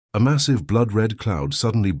A massive blood-red cloud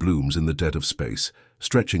suddenly blooms in the dead of space,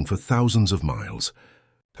 stretching for thousands of miles.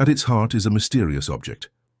 At its heart is a mysterious object.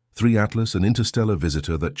 3 Atlas, an interstellar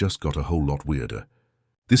visitor that just got a whole lot weirder.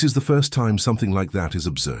 This is the first time something like that is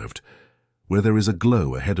observed, where there is a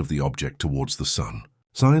glow ahead of the object towards the sun.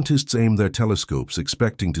 Scientists aim their telescopes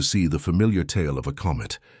expecting to see the familiar tail of a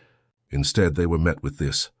comet. Instead, they were met with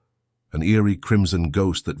this, an eerie crimson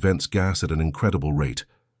ghost that vents gas at an incredible rate,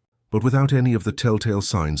 but without any of the telltale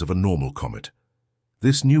signs of a normal comet.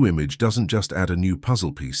 This new image doesn't just add a new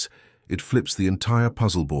puzzle piece, it flips the entire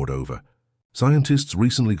puzzle board over. Scientists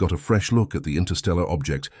recently got a fresh look at the interstellar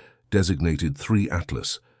object designated 3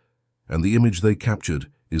 Atlas, and the image they captured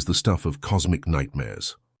is the stuff of cosmic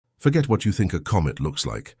nightmares. Forget what you think a comet looks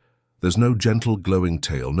like. There's no gentle glowing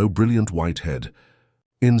tail, no brilliant white head.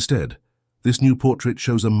 Instead, this new portrait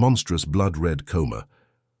shows a monstrous blood-red coma,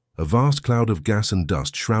 a vast cloud of gas and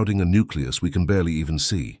dust shrouding a nucleus we can barely even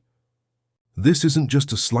see. This isn't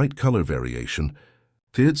just a slight color variation,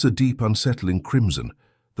 it's a deep, unsettling crimson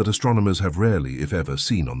that astronomers have rarely, if ever,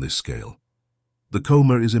 seen on this scale. The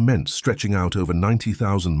coma is immense, stretching out over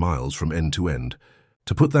 90,000 miles from end to end.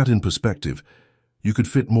 To put that in perspective, you could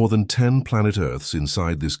fit more than 10 planet Earths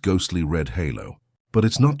inside this ghostly red halo. But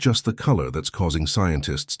it's not just the color that's causing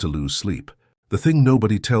scientists to lose sleep. The thing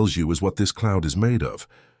nobody tells you is what this cloud is made of.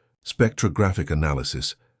 Spectrographic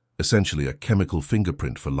analysis, essentially a chemical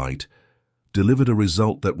fingerprint for light, delivered a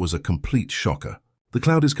result that was a complete shocker. The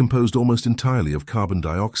cloud is composed almost entirely of carbon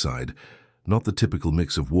dioxide, not the typical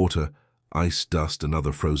mix of water, ice, dust, and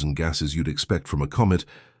other frozen gases you'd expect from a comet,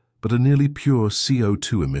 but a nearly pure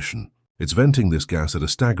CO2 emission. It's venting this gas at a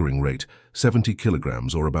staggering rate, 70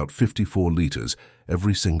 kilograms or about 54 liters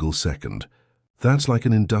every single second. That's like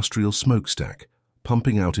an industrial smokestack,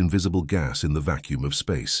 pumping out invisible gas in the vacuum of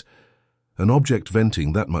space. An object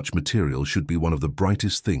venting that much material should be one of the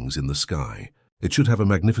brightest things in the sky. It should have a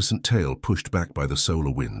magnificent tail pushed back by the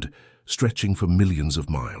solar wind, stretching for millions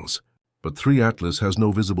of miles. But 3 Atlas has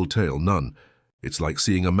no visible tail, none. It's like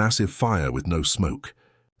seeing a massive fire with no smoke.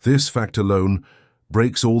 This fact alone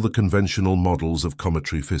breaks all the conventional models of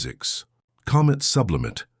cometary physics. Comets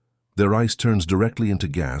sublimate. Their ice turns directly into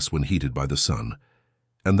gas when heated by the sun,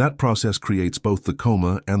 and that process creates both the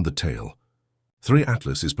coma and the tail. 3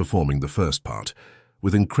 Atlas is performing the first part,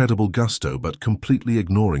 with incredible gusto but completely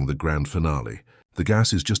ignoring the grand finale. The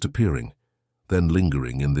gas is just appearing, then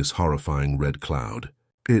lingering in this horrifying red cloud.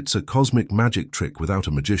 It's a cosmic magic trick without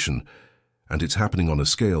a magician, and it's happening on a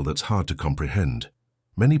scale that's hard to comprehend.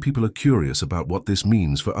 Many people are curious about what this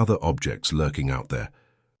means for other objects lurking out there.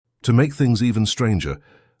 To make things even stranger,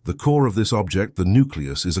 the core of this object, the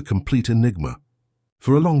nucleus, is a complete enigma.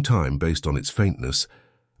 For a long time, based on its faintness,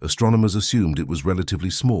 astronomers assumed it was relatively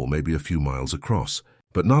small, maybe a few miles across.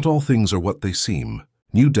 But not all things are what they seem.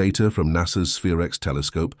 New data from NASA's SPHEREx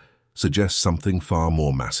telescope suggests something far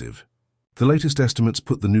more massive. The latest estimates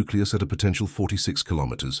put the nucleus at a potential 46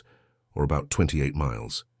 kilometers, or about 28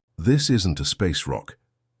 miles. This isn't a space rock.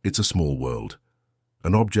 It's a small world.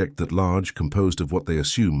 An object that large, composed of what they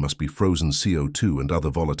assume must be frozen CO2 and other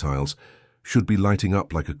volatiles, should be lighting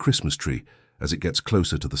up like a Christmas tree as it gets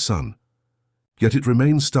closer to the sun. Yet it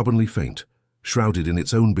remains stubbornly faint, shrouded in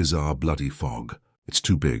its own bizarre bloody fog. It's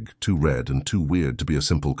too big, too red, and too weird to be a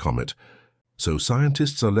simple comet. So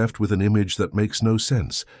scientists are left with an image that makes no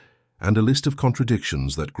sense, and a list of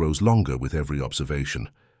contradictions that grows longer with every observation.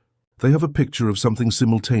 They have a picture of something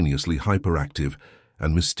simultaneously hyperactive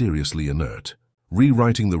and mysteriously inert,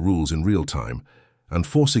 rewriting the rules in real time and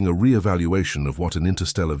forcing a re-evaluation of what an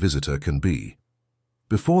interstellar visitor can be.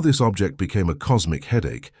 Before this object became a cosmic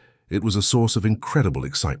headache, it was a source of incredible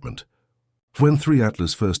excitement. When 3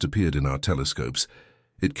 Atlas first appeared in our telescopes,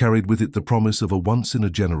 it carried with it the promise of a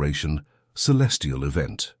once-in-a-generation celestial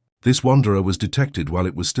event. This wanderer was detected while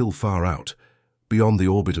it was still far out, beyond the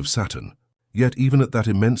orbit of Saturn. Yet even at that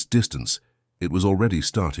immense distance, it was already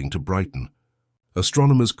starting to brighten.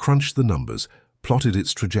 Astronomers crunched the numbers, plotted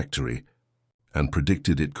its trajectory, and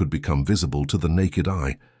predicted it could become visible to the naked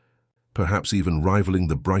eye, perhaps even rivaling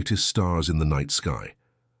the brightest stars in the night sky.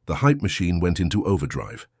 The hype machine went into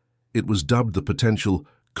overdrive. It was dubbed the potential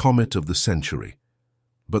comet of the century.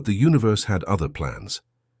 But the universe had other plans.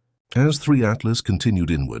 As 3 Atlas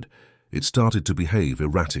continued inward, it started to behave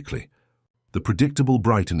erratically. The predictable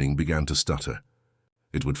brightening began to stutter.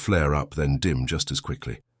 It would flare up, then dim just as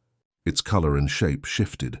quickly. Its color and shape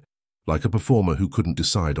shifted, like a performer who couldn't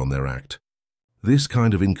decide on their act. This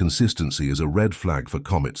kind of inconsistency is a red flag for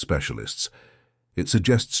comet specialists. It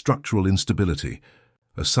suggests structural instability,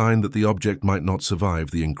 a sign that the object might not survive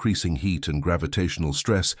the increasing heat and gravitational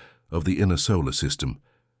stress of the inner solar system.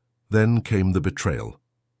 Then came the betrayal.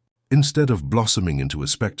 Instead of blossoming into a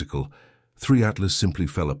spectacle, 3 Atlas simply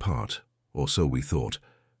fell apart, or so we thought.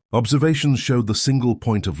 Observations showed the single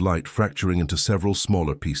point of light fracturing into several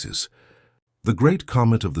smaller pieces. The great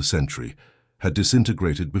comet of the century had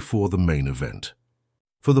disintegrated before the main event.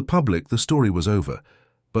 For the public, the story was over,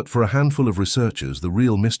 but for a handful of researchers, the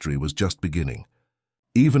real mystery was just beginning.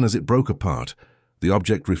 Even as it broke apart, the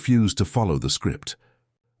object refused to follow the script.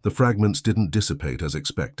 The fragments didn't dissipate as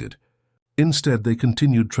expected. Instead, they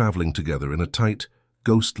continued traveling together in a tight,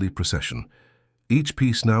 ghostly procession, each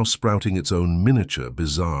piece now sprouting its own miniature,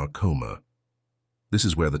 bizarre coma. This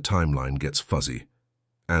is where the timeline gets fuzzy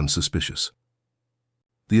and suspicious.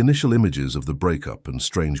 The initial images of the breakup and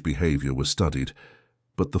strange behavior were studied,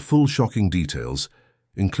 but the full shocking details,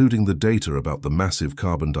 including the data about the massive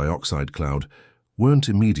carbon dioxide cloud, weren't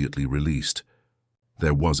immediately released.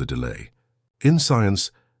 There was a delay. In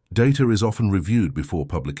science, data is often reviewed before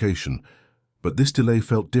publication, but this delay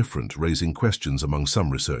felt different, raising questions among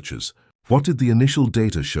some researchers. What did the initial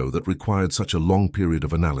data show that required such a long period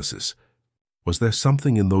of analysis? Was there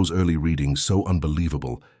something in those early readings so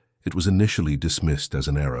unbelievable it was initially dismissed as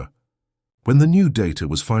an error? When the new data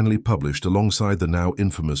was finally published alongside the now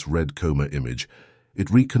infamous red coma image, it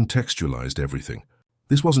recontextualized everything.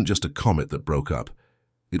 This wasn't just a comet that broke up.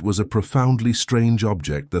 It was a profoundly strange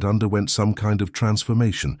object that underwent some kind of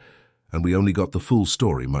transformation, and we only got the full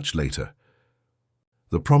story much later.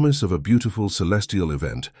 The promise of a beautiful celestial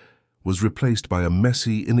event was replaced by a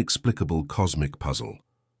messy, inexplicable cosmic puzzle.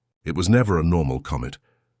 It was never a normal comet.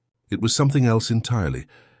 It was something else entirely,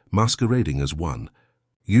 masquerading as one,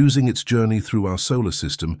 using its journey through our solar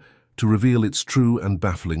system to reveal its true and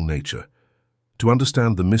baffling nature. To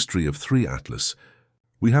understand the mystery of 3 Atlas,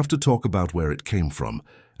 we have to talk about where it came from,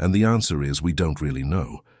 and the answer is we don't really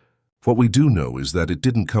know. What we do know is that it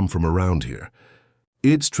didn't come from around here.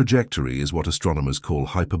 Its trajectory is what astronomers call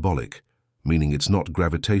hyperbolic, meaning it's not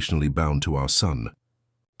gravitationally bound to our sun.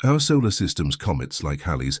 Our solar system's comets, like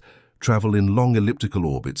Halley's, travel in long elliptical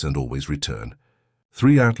orbits and always return.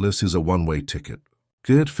 3 Atlas is a one-way ticket.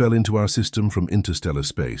 It fell into our system from interstellar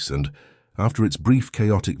space and, after its brief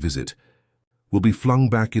chaotic visit, will be flung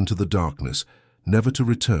back into the darkness, never to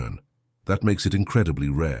return. That makes it incredibly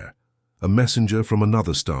rare. A messenger from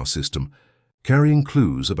another star system, carrying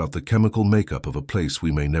clues about the chemical makeup of a place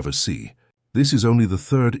we may never see. This is only the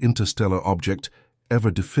 3rd interstellar object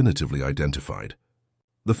ever definitively identified.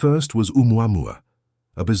 The first was Oumuamua,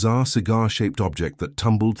 a bizarre cigar-shaped object that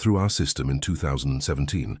tumbled through our system in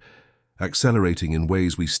 2017, accelerating in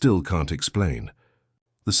ways we still can't explain.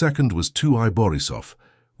 The second was 2I Borisov,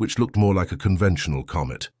 which looked more like a conventional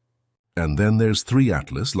comet. And then there's 3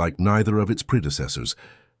 Atlas, like neither of its predecessors,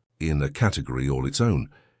 in a category all its own.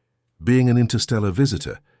 Being an interstellar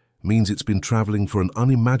visitor means it's been traveling for an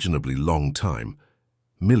unimaginably long time.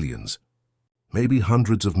 Millions, maybe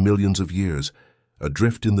hundreds of millions of years,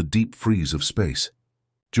 adrift in the deep freeze of space.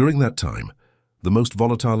 During that time, the most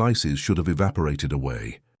volatile ices should have evaporated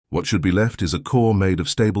away. What should be left is a core made of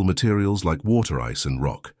stable materials like water ice and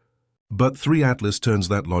rock. But 3 Atlas turns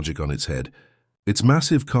that logic on its head. Its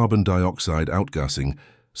massive carbon dioxide outgassing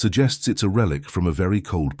suggests it's a relic from a very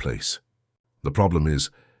cold place. The problem is,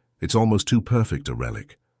 it's almost too perfect a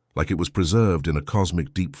relic, like it was preserved in a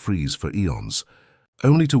cosmic deep freeze for eons,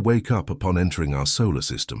 only to wake up upon entering our solar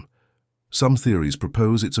system. Some theories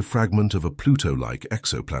propose it's a fragment of a Pluto-like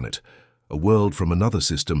exoplanet, a world from another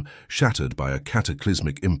system shattered by a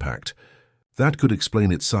cataclysmic impact. That could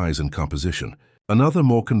explain its size and composition. Another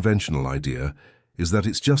more conventional idea is that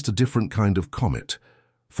it's just a different kind of comet,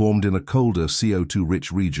 formed in a colder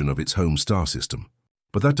CO2-rich region of its home star system.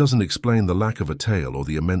 But that doesn't explain the lack of a tail or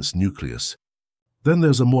the immense nucleus. Then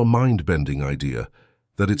there's a more mind-bending idea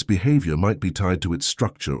that its behavior might be tied to its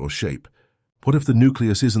structure or shape. What if the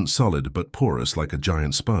nucleus isn't solid but porous like a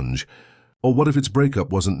giant sponge? Or what if its breakup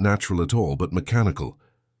wasn't natural at all but mechanical?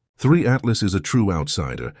 3 Atlas is a true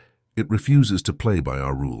outsider. It refuses to play by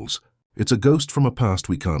our rules. It's a ghost from a past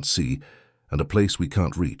we can't see and a place we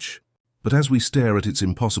can't reach. But as we stare at its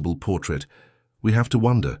impossible portrait, we have to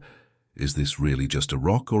wonder, is this really just a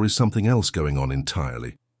rock or is something else going on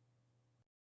entirely?